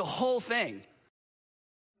seen the whole thing.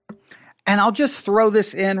 And I'll just throw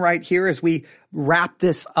this in right here as we wrap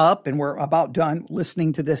this up and we're about done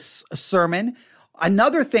listening to this sermon.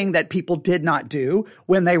 Another thing that people did not do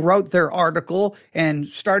when they wrote their article and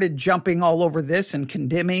started jumping all over this and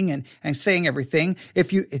condemning and saying everything.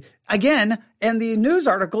 Again, in the news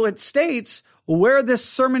article, it states where this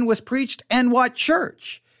sermon was preached and what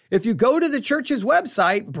church. If you go to the church's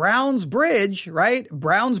website, Browns Bridge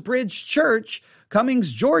Church,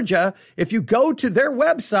 Cummings, Georgia, if you go to their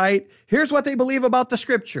website, here's what they believe about the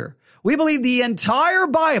scripture. We believe the entire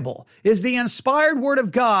Bible is the inspired word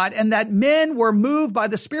of God and that men were moved by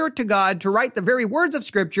the Spirit to God to write the very words of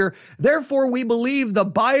scripture. Therefore, we believe the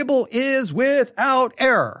Bible is without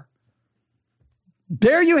error.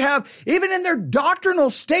 There you have, even in their doctrinal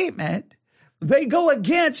statement, they go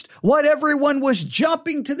against what everyone was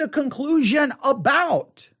jumping to the conclusion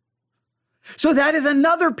about. So that is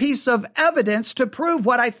another piece of evidence to prove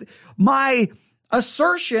what my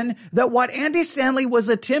assertion that what Andy Stanley was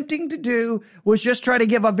attempting to do was just try to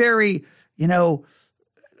give a very,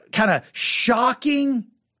 kind of shocking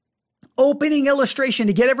opening illustration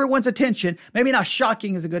to get everyone's attention. Maybe not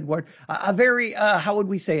shocking is a good word. A very, how would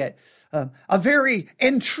we say it? A very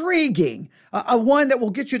intriguing, a one that will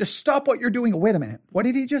get you to stop what you're doing. Wait a minute. What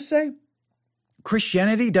did he just say?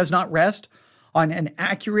 Christianity does not rest on an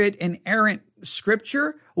accurate, inerrant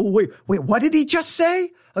scripture. Wait, what did he just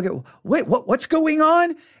say? Okay, wait, what's going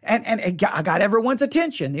on? And I got everyone's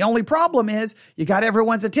attention. The only problem is you got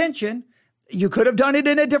everyone's attention. You could have done it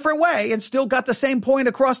in a different way and still got the same point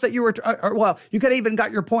across that you were, you could have even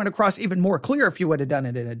got your point across even more clear if you would have done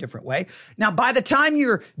it in a different way. Now, by the time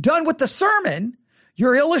you're done with the sermon,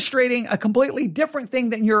 you're illustrating a completely different thing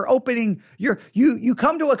than your opening. You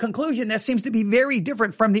come to a conclusion that seems to be very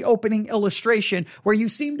different from the opening illustration, where you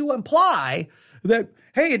seem to imply that,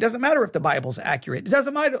 hey, it doesn't matter if the Bible's accurate. It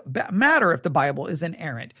doesn't matter if the Bible is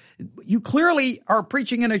inerrant. You clearly are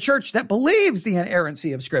preaching in a church that believes the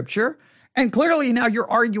inerrancy of Scripture. And clearly now you're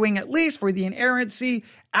arguing at least for the inerrancy,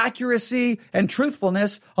 accuracy, and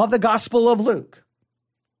truthfulness of the Gospel of Luke.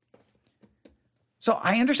 So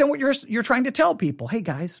I understand what you're trying to tell people. Hey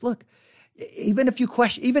guys, look, even if you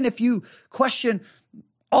question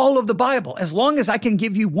all of the Bible, as long as I can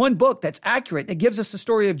give you one book that's accurate, that gives us the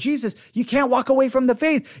story of Jesus, you can't walk away from the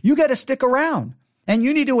faith. You got to stick around and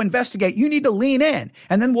you need to investigate. You need to lean in,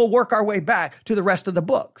 and then we'll work our way back to the rest of the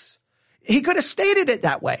books. He could have stated it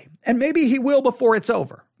that way, and maybe he will before it's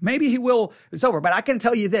over. Maybe he will. It's over. But I can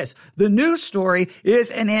tell you this: the news story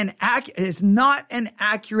is not an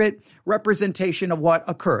accurate representation of what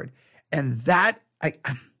occurred, and that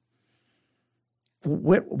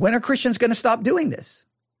when are Christians going to stop doing this?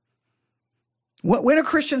 When are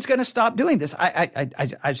Christians going to stop doing this?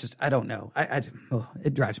 I don't know.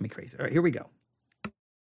 It drives me crazy. All right, here we go.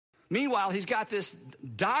 Meanwhile, he's got this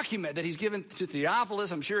document that he's given to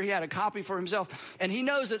Theophilus. I'm sure he had a copy for himself. And he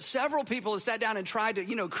knows that several people have sat down and tried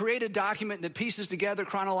to, create a document that pieces together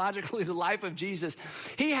chronologically the life of Jesus.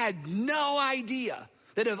 He had no idea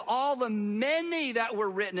that of all the many that were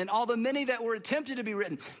written and all the many that were attempted to be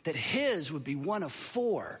written, that his would be one of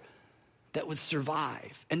 4 that would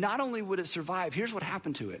survive. And not only would it survive, here's what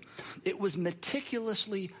happened to it. It was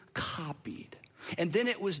meticulously copied. And then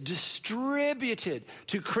it was distributed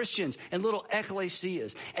to Christians in little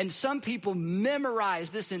ecclesias. And some people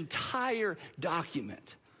memorized this entire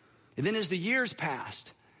document. And then as the years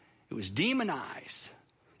passed, it was demonized.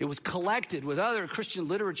 It was collected with other Christian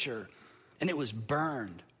literature, and it was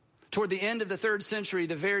burned. Toward the end of the 3rd century,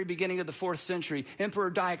 the very beginning of the 4th century, Emperor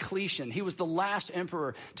Diocletian, he was the last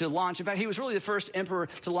emperor to launch. In fact, he was really the first emperor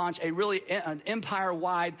to launch an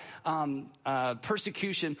empire-wide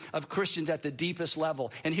persecution of Christians at the deepest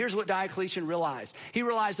level. And here's what Diocletian realized. He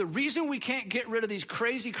realized the reason we can't get rid of these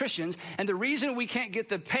crazy Christians and the reason we can't get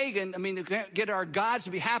get our gods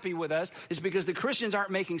to be happy with us is because the Christians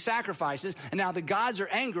aren't making sacrifices, and now the gods are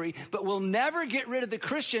angry, but we'll never get rid of the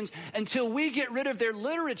Christians until we get rid of their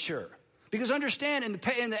literature. Because understand, in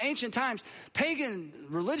the ancient times, pagan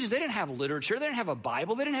religions, they didn't have literature. They didn't have a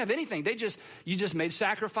Bible. They didn't have anything. You just made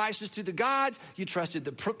sacrifices to the gods. You trusted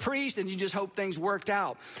the priest, and you just hoped things worked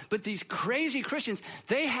out. But these crazy Christians,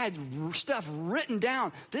 they had stuff written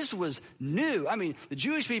down. This was new. I mean, the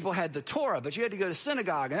Jewish people had the Torah, but you had to go to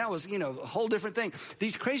synagogue, and that was, a whole different thing.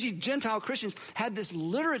 These crazy Gentile Christians had this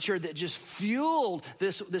literature that just fueled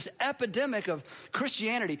this epidemic of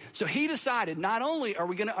Christianity. So he decided, not only are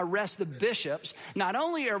we going to arrest the bishops, not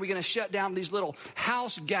only are we going to shut down these little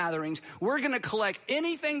house gatherings, we're going to collect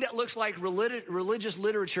anything that looks like religious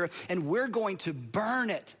literature, and we're going to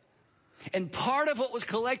burn it. And part of what was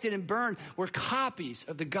collected and burned were copies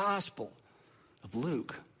of the Gospel of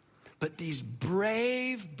Luke. But these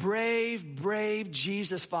brave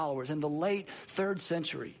Jesus followers in the late 3rd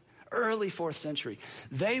century, early 4th century,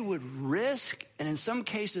 they would risk and in some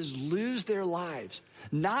cases lose their lives,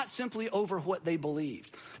 not simply over what they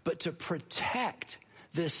believed, but to protect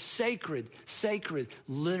this sacred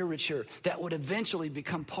literature that would eventually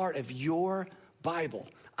become part of your Bible,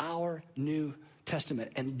 our New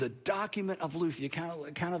Testament. And the document of Luke, the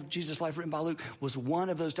account of Jesus' life written by Luke, was one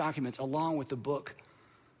of those documents along with the book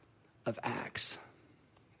of Acts.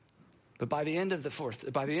 But by the end of the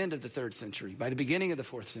 3rd century, by the beginning of the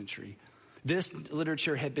 4th century, this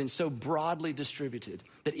literature had been so broadly distributed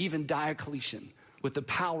that even Diocletian, with the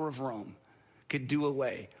power of Rome, could do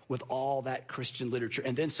away with all that Christian literature.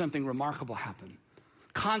 And then something remarkable happened.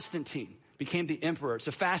 Constantine became the emperor. It's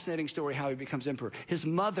a fascinating story how he becomes emperor. His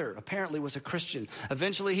mother apparently was a Christian.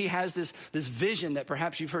 Eventually he has this vision that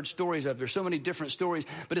perhaps you've heard stories of. There's so many different stories,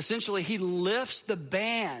 but essentially he lifts the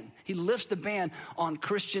ban. He lifts the ban on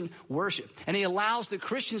Christian worship. And he allows the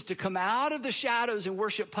Christians to come out of the shadows and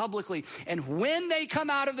worship publicly. And when they come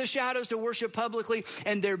out of the shadows to worship publicly,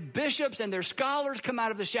 and their bishops and their scholars come out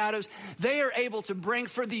of the shadows, they are able to bring,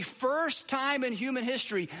 for the first time in human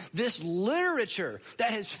history, this literature that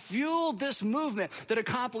has fueled this movement that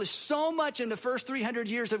accomplished so much in the first 300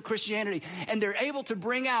 years of Christianity. And they're able to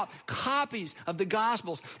bring out copies of the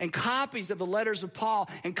Gospels and copies of the letters of Paul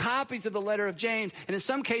and copies of the letter of James. And in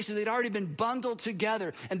some cases, they'd already been bundled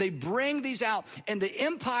together. And they bring these out. And the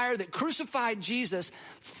empire that crucified Jesus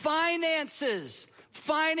finances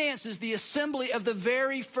the assembly of the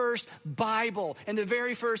very first Bible and the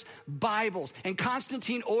very first Bibles. And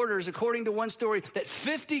Constantine orders, according to one story, that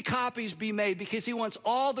 50 copies be made because he wants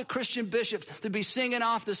all the Christian bishops to be singing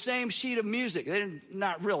off the same sheet of music.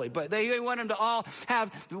 Not really, but they want them to all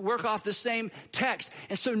work off the same text.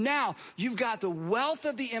 And so now you've got the wealth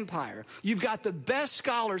of the empire. You've got the best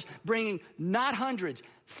scholars bringing not hundreds,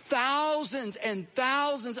 thousands and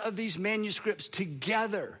thousands of these manuscripts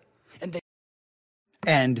together.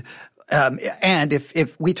 And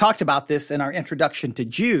if we talked about this in our introduction to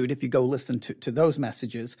Jude, if you go listen to those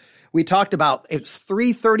messages, we talked about it's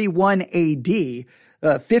 331 AD.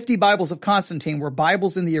 50 Bibles of Constantine were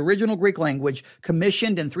Bibles in the original Greek language,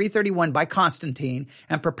 commissioned in 331 by Constantine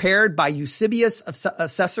and prepared by Eusebius of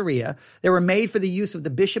Caesarea. They were made for the use of the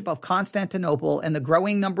Bishop of Constantinople and the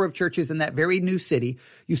growing number of churches in that very new city.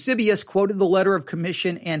 Eusebius quoted the letter of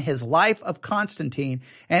commission in his Life of Constantine,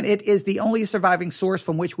 and it is the only surviving source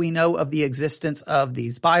from which we know of the existence of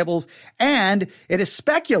these Bibles. And it is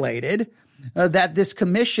speculated that this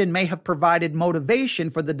commission may have provided motivation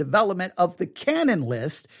for the development of the canon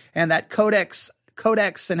list, and that Codex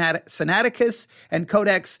Sinaiticus and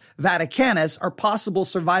Codex Vaticanus are possible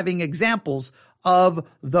surviving examples of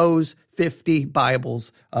those 50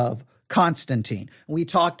 Bibles of Constantine. We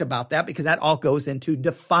talked about that because that all goes into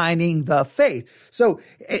defining the faith. So,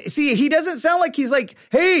 see, he doesn't sound like he's like,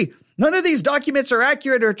 hey, none of these documents are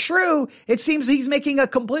accurate or true. It seems he's making a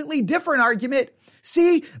completely different argument.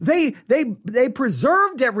 See, they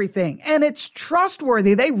preserved everything and it's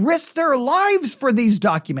trustworthy. They risked their lives for these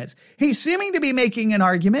documents. He's seeming to be making an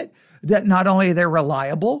argument that not only they're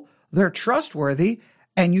reliable, they're trustworthy,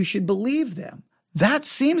 and you should believe them. That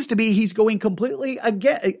seems to be, he's going completely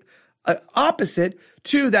opposite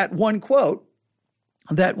to that one quote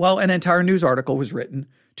that, an entire news article was written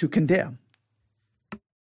to condemn.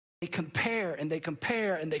 They compare and they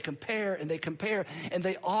compare and they compare and they compare and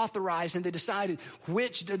they authorize and they decided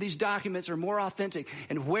which of these documents are more authentic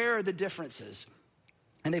and where are the differences.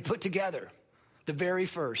 And they put together the very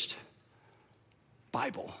first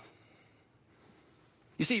Bible.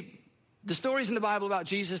 You see, the stories in the Bible about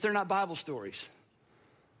Jesus, they're not Bible stories.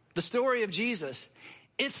 The story of Jesus,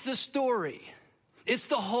 it's the story. It's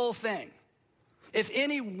the whole thing. If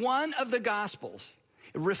any one of the Gospels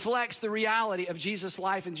reflects the reality of Jesus'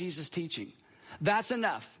 life and Jesus' teaching, that's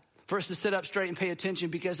enough for us to sit up straight and pay attention,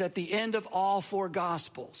 because at the end of all four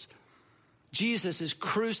Gospels, Jesus is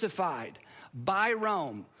crucified by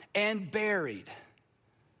Rome and buried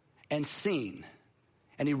and seen,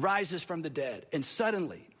 and he rises from the dead. And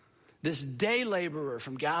suddenly, this day laborer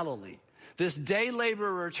from Galilee, this day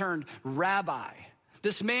laborer turned rabbi,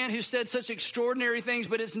 this man who said such extraordinary things,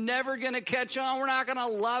 but it's never going to catch on. We're not going to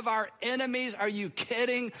love our enemies. Are you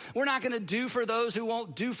kidding? We're not going to do for those who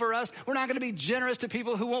won't do for us. We're not going to be generous to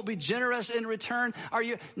people who won't be generous in return. Are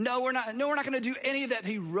you? No, we're not. No, we're not going to do any of that.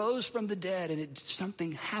 He rose from the dead, and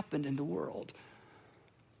something happened in the world.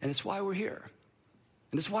 And it's why we're here.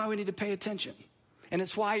 And it's why we need to pay attention. And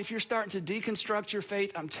it's why if you're starting to deconstruct your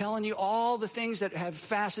faith, I'm telling you, all the things that have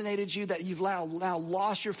fascinated you that you've now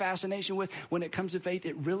lost your fascination with, when it comes to faith,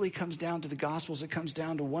 it really comes down to the Gospels. It comes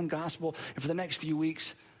down to one Gospel. And for the next few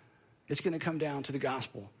weeks, it's going to come down to the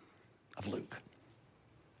Gospel of Luke.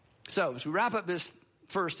 So as we wrap up this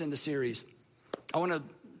first in the series, I want to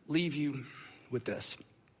leave you with this.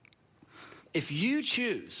 If you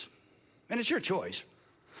choose, and it's your choice,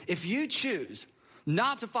 if you choose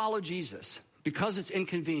not to follow Jesus because it's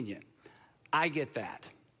inconvenient, I get that,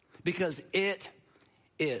 because it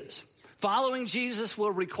is. Following Jesus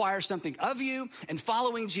will require something of you, and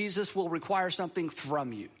following Jesus will require something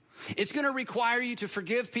from you. It's going to require you to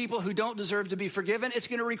forgive people who don't deserve to be forgiven. It's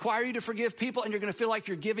going to require you to forgive people, and you're going to feel like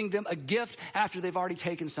you're giving them a gift after they've already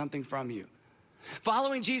taken something from you.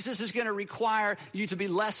 Following Jesus is going to require you to be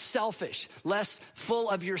less selfish, less full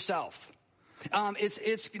of yourself.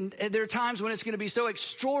 There are times when it's going to be so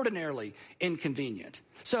extraordinarily inconvenient.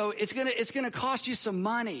 So it's going to cost you some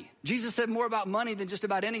money. Jesus said more about money than just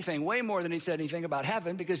about anything, way more than he said anything about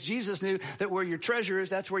heaven, because Jesus knew that where your treasure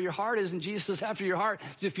is, that's where your heart is, and Jesus is after your heart.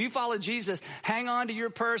 So if you follow Jesus, hang on to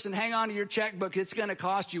your purse and hang on to your checkbook. It's going to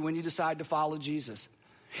cost you when you decide to follow Jesus.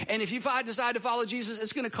 And if you decide to follow Jesus,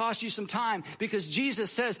 it's going to cost you some time, because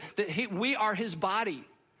Jesus says that we are his body.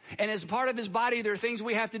 And as part of his body, there are things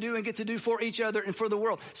we have to do and get to do for each other and for the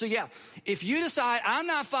world. So yeah, if you decide, I'm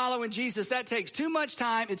not following Jesus, that takes too much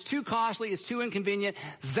time, it's too costly, it's too inconvenient,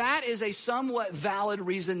 that is a somewhat valid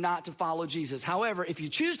reason not to follow Jesus. However, if you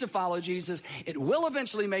choose to follow Jesus, it will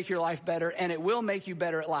eventually make your life better, and it will make you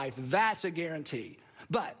better at life. That's a guarantee.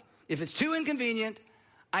 But if it's too inconvenient,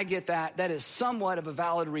 I get that. That is somewhat of a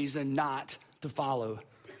valid reason not to follow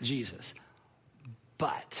Jesus.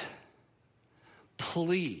 But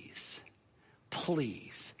please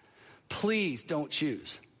don't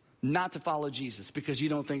choose not to follow Jesus because you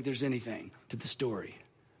don't think there's anything to the story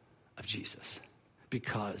of Jesus.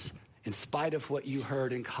 Because in spite of what you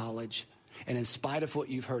heard in college and in spite of what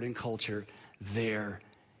you've heard in culture, there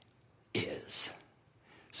is.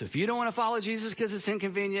 So if you don't want to follow Jesus because it's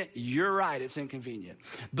inconvenient, you're right, it's inconvenient.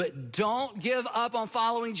 But don't give up on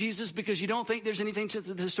following Jesus because you don't think there's anything to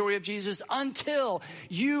the story of Jesus until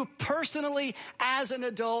you personally, as an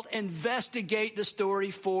adult, investigate the story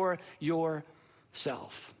for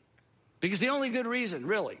yourself. Because the only good reason,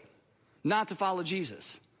 really, not to follow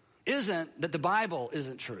Jesus isn't that the Bible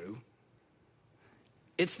isn't true.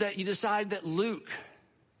 It's that you decide that Luke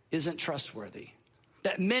isn't trustworthy.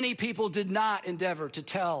 That many people did not endeavor to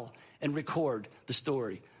tell and record the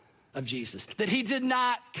story of Jesus. That he did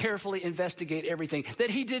not carefully investigate everything. That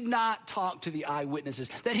he did not talk to the eyewitnesses.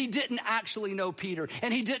 That he didn't actually know Peter.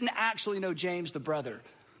 And he didn't actually know James, the brother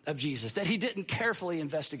of Jesus. That he didn't carefully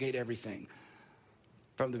investigate everything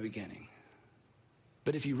from the beginning.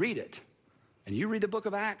 But if you read it, and you read the book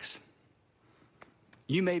of Acts,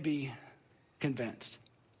 you may be convinced.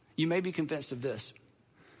 You may be convinced of this.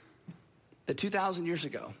 That 2,000 years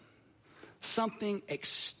ago, something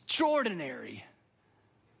extraordinary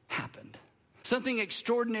happened. Something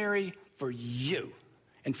extraordinary for you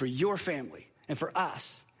and for your family and for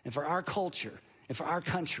us and for our culture and for our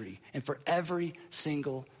country and for every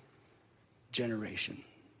single generation.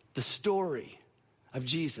 The story of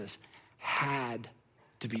Jesus had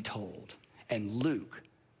to be told, and Luke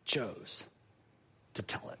chose to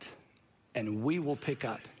tell it. And we will pick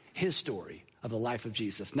up his story of the life of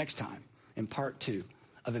Jesus next time in part 2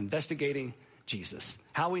 of Investigating Jesus,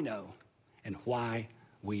 how we know and why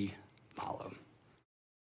we follow.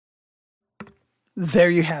 There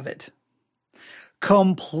you have it.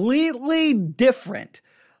 Completely different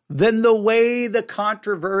than the way the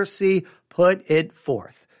controversy put it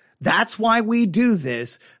forth. That's why we do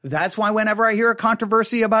this. That's why whenever I hear a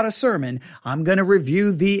controversy about a sermon, I'm going to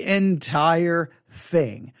review the entire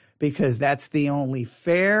thing, because that's the only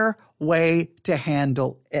fair way to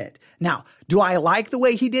handle it. Now, do I like the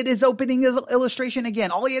way he did his opening illustration? Again,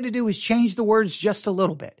 all he had to do was change the words just a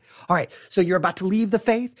little bit. All right, so you're about to leave the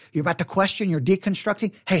faith. You're about to question. You're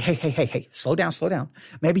deconstructing. Hey, slow down.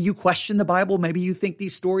 Maybe you question the Bible. Maybe you think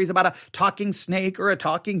these stories about a talking snake or a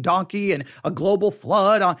talking donkey and a global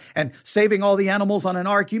flood and saving all the animals on an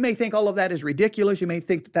ark. You may think all of that is ridiculous. You may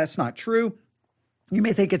think that that's not true. You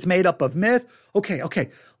may think it's made up of myth. Okay.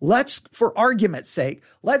 Let's, for argument's sake,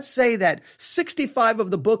 let's say that 65 of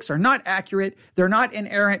the books are not accurate. They're not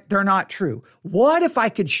inerrant. They're not true. What if I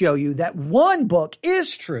could show you that one book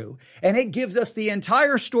is true and it gives us the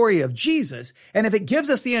entire story of Jesus? And if it gives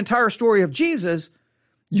us the entire story of Jesus,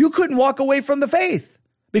 you couldn't walk away from the faith.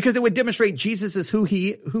 Because it would demonstrate Jesus is who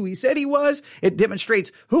he said he was. It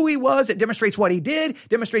demonstrates who he was. It demonstrates what he did.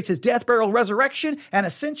 Demonstrates his death, burial, resurrection, and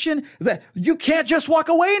ascension. That you can't just walk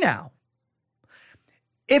away now.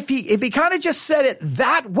 If he kind of just said it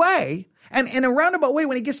that way, and in a roundabout way,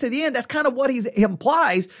 when he gets to the end, that's kind of what he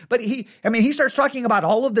implies. But he starts talking about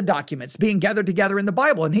all of the documents being gathered together in the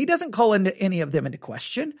Bible, and he doesn't call any of them into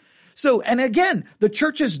question. So, and again, the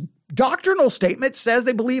churches doctrinal statement says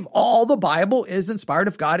they believe all the Bible is inspired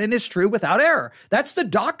of God and is true without error. That's the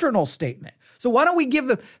doctrinal statement. So why don't we give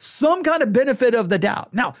them some kind of benefit of the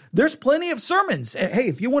doubt? Now, there's plenty of sermons. Hey,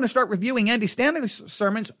 if you want to start reviewing Andy Stanley's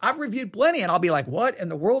sermons, I've reviewed plenty, and I'll be like, what in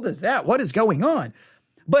the world is that? What is going on?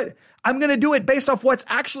 But I'm going to do it based off what's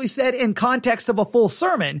actually said in context of a full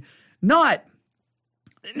sermon, not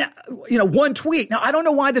one tweet. Now, I don't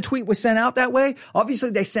know why the tweet was sent out that way.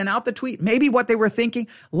 Obviously, they sent out the tweet. Maybe what they were thinking,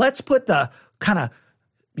 let's put the kind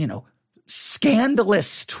of,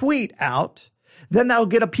 scandalous tweet out. Then that'll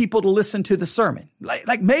get people to listen to the sermon.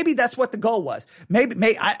 Like maybe that's what the goal was.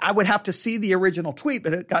 Maybe I would have to see the original tweet,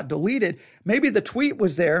 but it got deleted. Maybe the tweet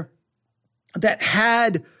was there that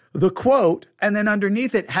had the quote, and then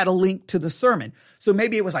underneath it had a link to the sermon. So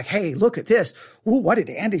maybe it was like, hey, look at this. Ooh, what did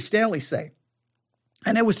Andy Stanley say?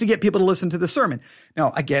 And it was to get people to listen to the sermon.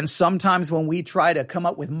 Now, again, sometimes when we try to come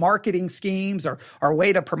up with marketing schemes or our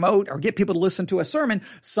way to promote or get people to listen to a sermon,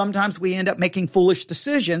 sometimes we end up making foolish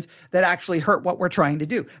decisions that actually hurt what we're trying to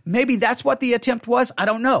do. Maybe that's what the attempt was. I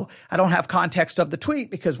don't know. I don't have context of the tweet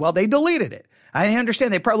because, well, they deleted it. I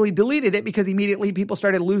understand they probably deleted it because immediately people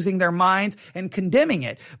started losing their minds and condemning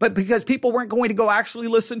it, but because people weren't going to go actually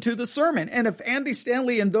listen to the sermon. And if Andy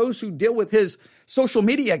Stanley and those who deal with his social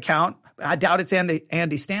media account, I doubt it's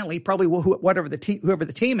Andy Stanley, probably whoever the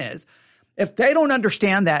team is, if they don't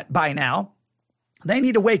understand that by now, they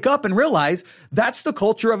need to wake up and realize that's the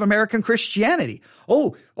culture of American Christianity.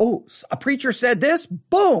 Oh, a preacher said this.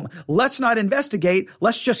 Boom. Let's not investigate.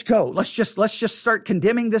 Let's just go. Let's just start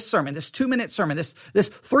condemning this sermon, this 2-minute sermon, this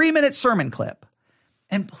 3-minute sermon clip.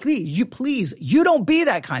 And please, you don't be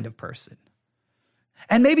that kind of person.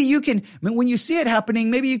 And maybe you can, when you see it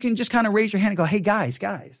happening, maybe you can just kind of raise your hand and go, hey, guys,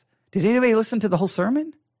 did anybody listen to the whole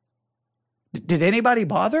sermon? Did anybody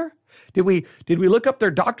bother? Did we look up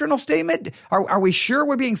their doctrinal statement? Are we sure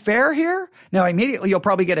we're being fair here? Now, immediately you'll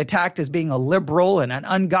probably get attacked as being a liberal and an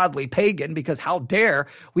ungodly pagan because how dare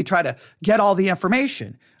we try to get all the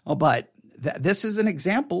information? Oh, but this is an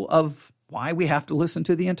example of why we have to listen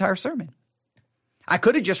to the entire sermon. I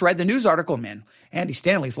could have just read the news article, man, Andy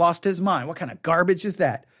Stanley's lost his mind. What kind of garbage is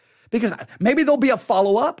that? Because maybe there'll be a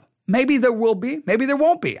follow-up. Maybe there will be. Maybe there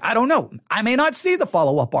won't be. I don't know. I may not see the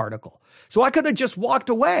follow-up article. So I could have just walked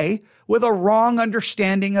away with a wrong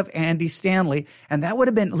understanding of Andy Stanley. And that would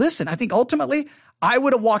have been, listen, I think ultimately I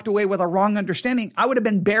would have walked away with a wrong understanding. I would have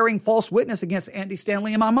been bearing false witness against Andy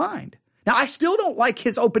Stanley in my mind. Now, I still don't like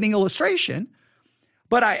his opening illustration,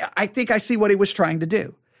 but I think I see what he was trying to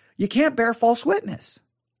do. You can't bear false witness.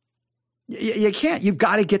 You can't. You've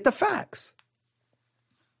got to get the facts.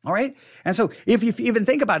 All right. And so if you even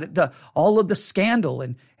think about it, all of the scandal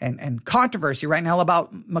and controversy right now about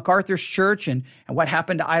MacArthur's church and what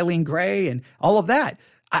happened to Eileen Gray and all of that,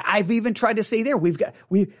 I've even tried to say there,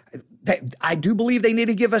 I do believe they need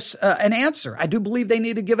to give us an answer. I do believe they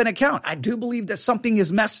need to give an account. I do believe that something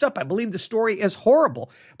is messed up. I believe the story is horrible.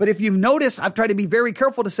 But if you've noticed, I've tried to be very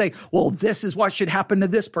careful to say, well, this is what should happen to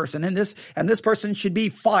this person, and this person should be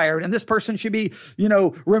fired, and this person should be,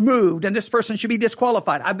 removed, and this person should be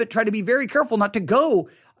disqualified. I've been trying to be very careful not to go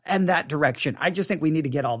in that direction. I just think we need to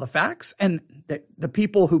get all the facts, and the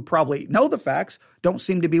people who probably know the facts don't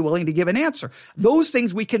seem to be willing to give an answer. Those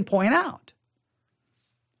things we can point out.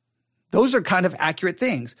 Those are kind of accurate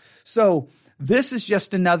things. So this is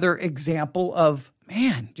just another example of,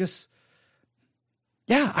 man,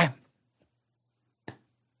 I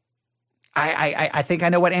think I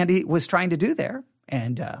know what Andy was trying to do there.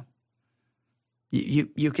 And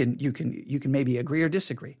you can maybe agree or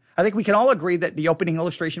disagree. I think we can all agree that the opening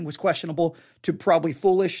illustration was questionable to probably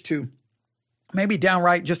foolish to maybe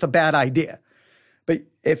downright just a bad idea. But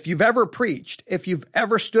if you've ever preached, if you've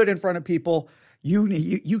ever stood in front of people,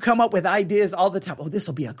 you come up with ideas all the time. Oh, this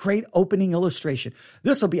will be a great opening illustration.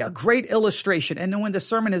 This will be a great illustration. And then when the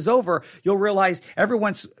sermon is over, you'll realize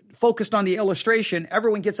everyone's focused on the illustration.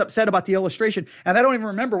 Everyone gets upset about the illustration, and they don't even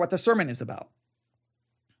remember what the sermon is about.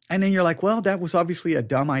 And then you're like, well, that was obviously a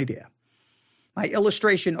dumb idea. My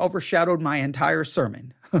illustration overshadowed my entire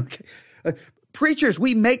sermon. Okay. Preachers,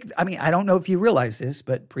 I don't know if you realize this,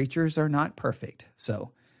 but preachers are not perfect.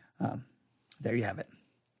 So there you have it.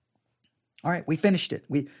 All right, we finished it.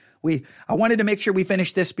 I wanted to make sure we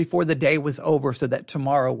finished this before the day was over so that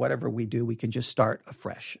tomorrow, whatever we do, we can just start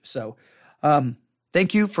afresh. So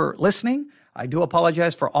thank you for listening. I do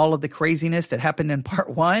apologize for all of the craziness that happened in part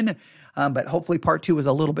 1, but hopefully part 2 was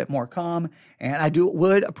a little bit more calm. And I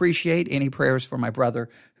would appreciate any prayers for my brother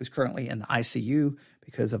who's currently in the ICU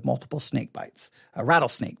because of multiple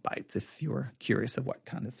rattlesnake bites, if you're curious of what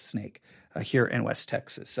kind of snake here in West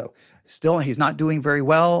Texas. So still, he's not doing very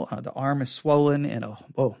well. The arm is swollen, and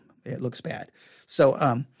It looks bad.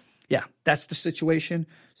 So, yeah, that's the situation.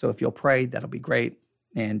 So if you'll pray, that'll be great.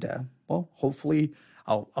 And, well, hopefully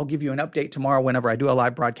I'll give you an update tomorrow whenever I do a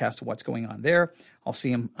live broadcast of what's going on there. I'll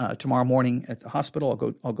see him tomorrow morning at the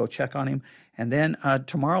hospital. I'll go check on him. And then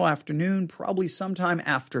tomorrow afternoon, probably sometime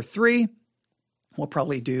after 3, we'll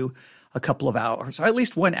probably do a couple of hours, or at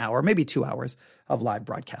least 1 hour, maybe 2 hours of live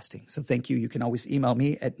broadcasting. So thank you. You can always email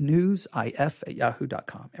me at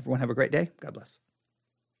newsif@yahoo.com. Everyone have a great day. God bless.